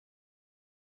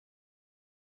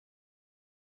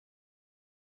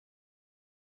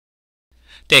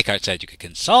Descartes said you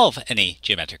can solve any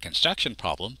geometric construction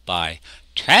problem by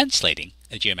translating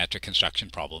a geometric construction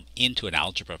problem into an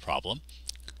algebra problem,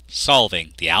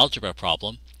 solving the algebra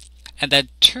problem, and then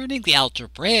turning the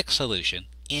algebraic solution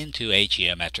into a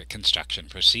geometric construction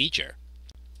procedure.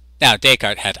 Now,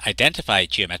 Descartes had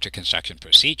identified geometric construction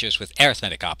procedures with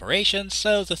arithmetic operations,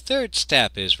 so the third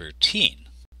step is routine.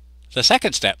 The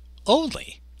second step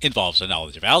only involves a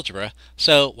knowledge of algebra,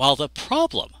 so while the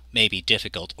problem may be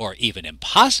difficult or even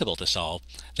impossible to solve,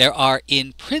 there are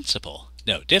in principle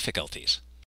no difficulties.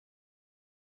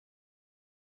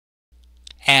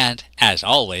 And, as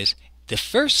always, the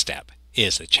first step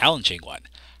is the challenging one.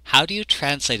 How do you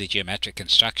translate a geometric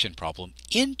construction problem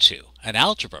into an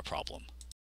algebra problem?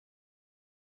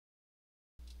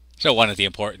 So one of the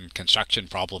important construction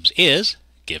problems is,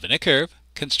 given a curve,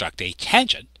 construct a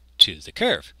tangent to the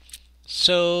curve.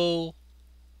 So,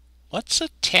 what's a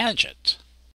tangent?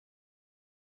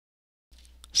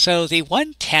 So the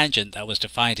one tangent that was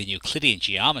defined in Euclidean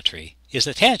geometry is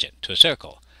the tangent to a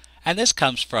circle. And this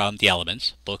comes from the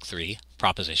Elements, Book 3,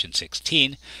 Proposition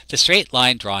 16. The straight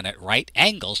line drawn at right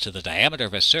angles to the diameter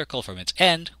of a circle from its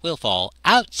end will fall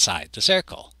outside the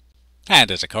circle.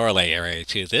 And as a corollary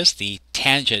to this, the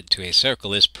tangent to a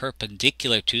circle is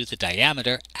perpendicular to the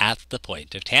diameter at the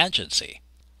point of tangency.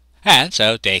 And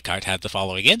so Descartes had the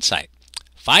following insight.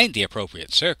 Find the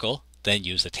appropriate circle, then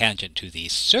use the tangent to the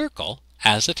circle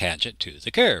as the tangent to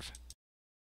the curve.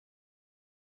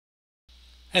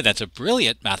 And that's a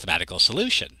brilliant mathematical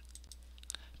solution,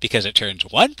 because it turns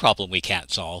one problem we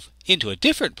can't solve into a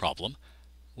different problem,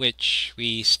 which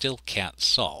we still can't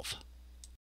solve.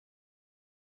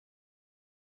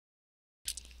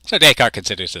 So Descartes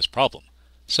considers this problem.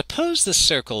 Suppose the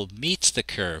circle meets the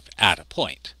curve at a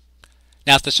point.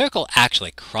 Now, if the circle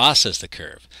actually crosses the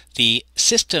curve, the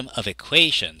system of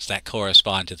equations that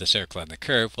correspond to the circle and the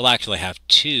curve will actually have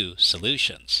two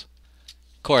solutions,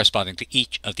 corresponding to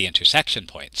each of the intersection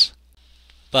points.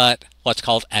 But what's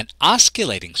called an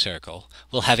osculating circle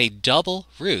will have a double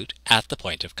root at the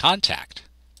point of contact.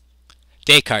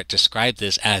 Descartes described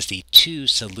this as the two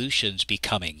solutions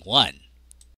becoming one.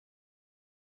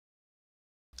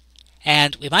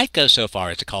 And we might go so far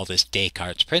as to call this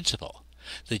Descartes' principle.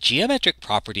 The geometric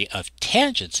property of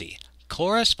tangency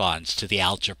corresponds to the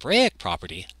algebraic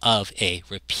property of a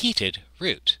repeated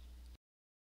root.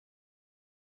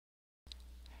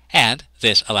 And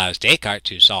this allows Descartes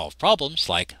to solve problems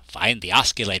like find the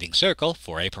osculating circle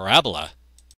for a parabola.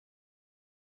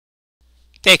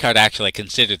 Descartes actually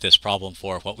considered this problem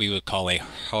for what we would call a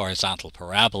horizontal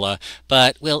parabola,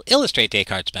 but we'll illustrate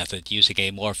Descartes' method using a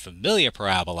more familiar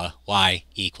parabola, y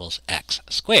equals x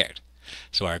squared.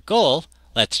 So our goal,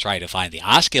 let's try to find the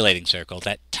osculating circle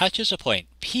that touches a point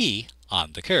P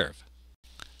on the curve.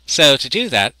 So to do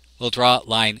that, we'll draw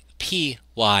line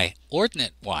PY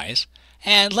ordinate-wise,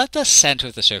 and let the center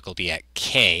of the circle be at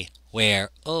K, where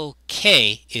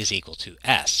OK is equal to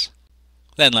S.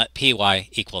 Then let PY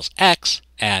equals X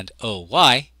and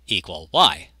OY equal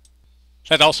Y.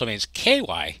 That also means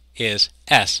KY is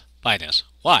S minus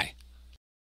Y.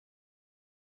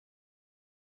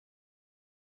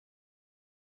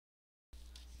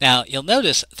 Now you'll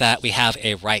notice that we have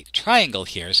a right triangle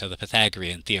here, so the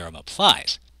Pythagorean theorem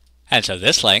applies. And so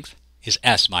this length is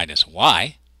S minus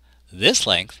Y, this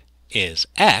length is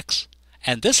X,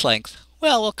 and this length,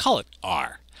 well, we'll call it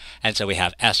R. And so we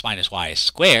have S minus Y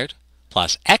squared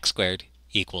plus X squared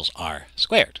equals R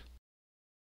squared.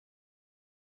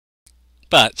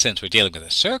 But since we're dealing with a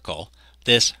circle,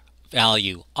 this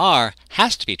value R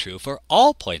has to be true for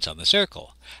all points on the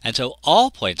circle, and so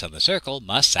all points on the circle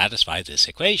must satisfy this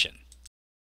equation.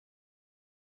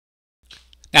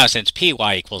 Now since Py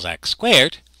equals X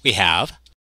squared, we have,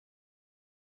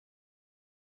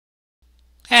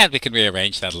 and we can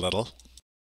rearrange that a little.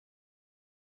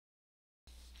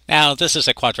 Now this is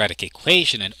a quadratic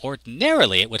equation, and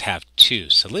ordinarily it would have two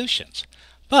solutions.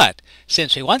 But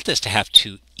since we want this to have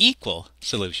two equal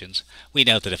solutions, we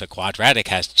know that if a quadratic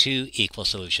has two equal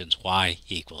solutions, y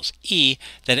equals e,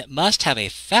 then it must have a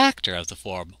factor of the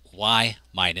form y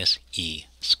minus e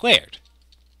squared,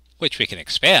 which we can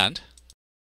expand.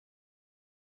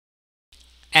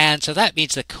 And so that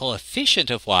means the coefficient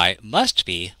of y must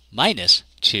be minus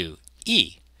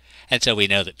 2e. And so we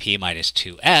know that p minus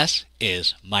 2s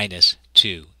is minus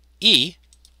 2e.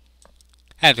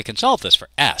 And we can solve this for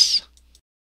s.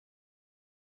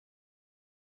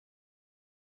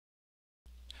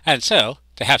 And so,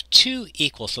 to have two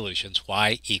equal solutions,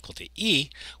 y equal to e,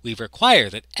 we require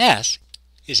that s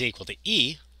is equal to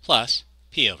e plus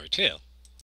p over 2.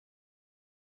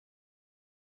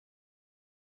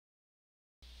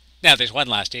 Now there's one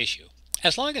last issue.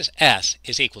 as long as S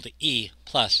is equal to E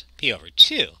plus P over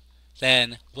 2,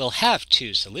 then we'll have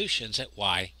two solutions at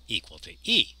y equal to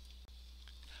E.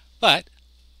 But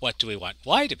what do we want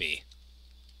y to be?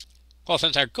 Well,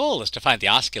 since our goal is to find the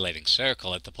osculating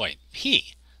circle at the point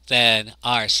P, then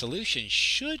our solution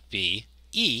should be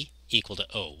E equal to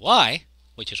OY,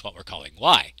 which is what we're calling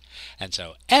y. And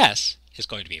so S is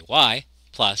going to be y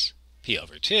plus P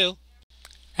over 2,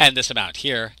 and this amount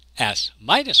here, S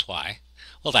minus y,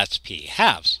 well, that's P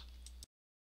halves.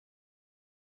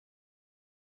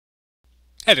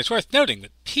 And it's worth noting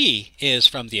that P is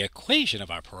from the equation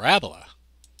of our parabola.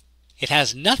 It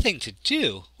has nothing to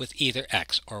do with either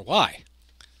x or y.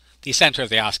 The center of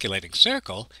the osculating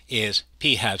circle is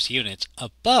P halves units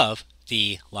above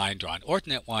the line drawn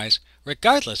ordinate-wise,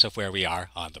 regardless of where we are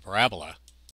on the parabola.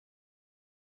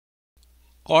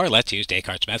 Or let's use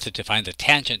Descartes' method to find the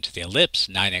tangent to the ellipse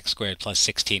 9x squared plus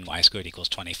 16y squared equals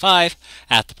 25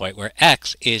 at the point where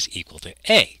x is equal to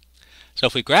a. So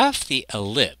if we graph the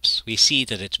ellipse, we see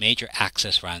that its major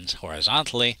axis runs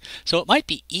horizontally, so it might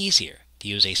be easier to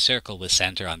use a circle with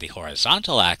center on the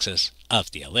horizontal axis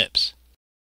of the ellipse.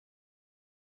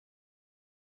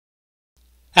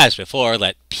 As before,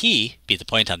 let P be the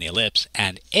point on the ellipse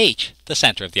and H the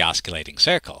center of the osculating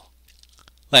circle.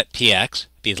 Let Px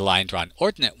be the line drawn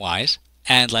ordinate-wise,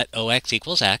 and let Ox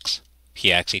equals x,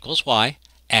 Px equals y,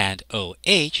 and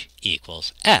OH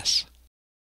equals s.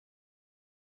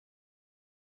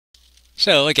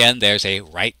 So again, there's a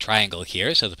right triangle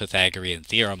here, so the Pythagorean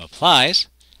theorem applies.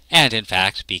 And in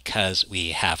fact, because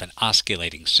we have an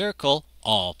osculating circle,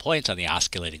 all points on the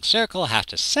osculating circle have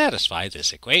to satisfy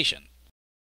this equation.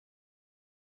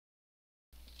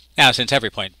 Now, since every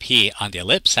point P on the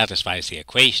ellipse satisfies the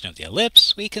equation of the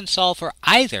ellipse, we can solve for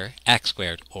either x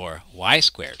squared or y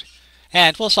squared.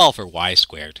 And we'll solve for y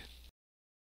squared.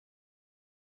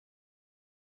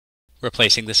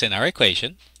 Replacing this in our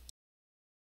equation,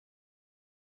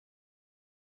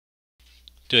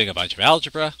 doing a bunch of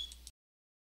algebra,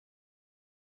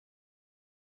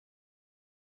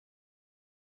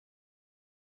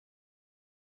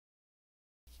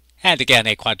 and again,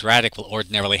 a quadratic will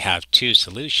ordinarily have two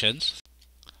solutions.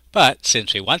 But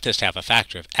since we want this to have a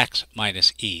factor of x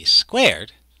minus e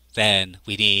squared, then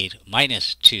we need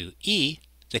minus 2e,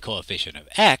 the coefficient of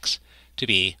x, to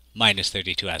be minus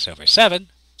 32s over 7,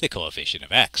 the coefficient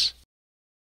of x.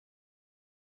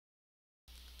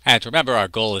 And remember, our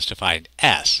goal is to find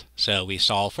s, so we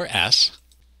solve for s.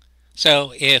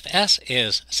 So if s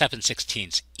is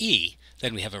 7/16 e,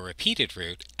 then we have a repeated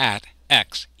root at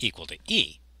x equal to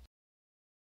e.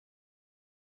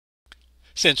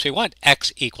 Since we want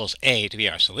x equals a to be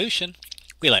our solution,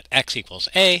 we let x equals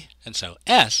a, and so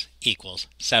s equals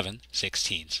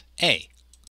 7/16 a.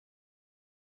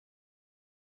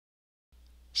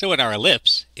 So in our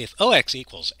ellipse, if OX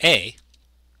equals a,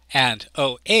 and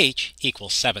OH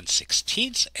equals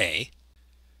 7/16 a,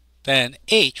 then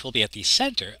H will be at the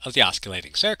center of the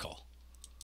osculating circle.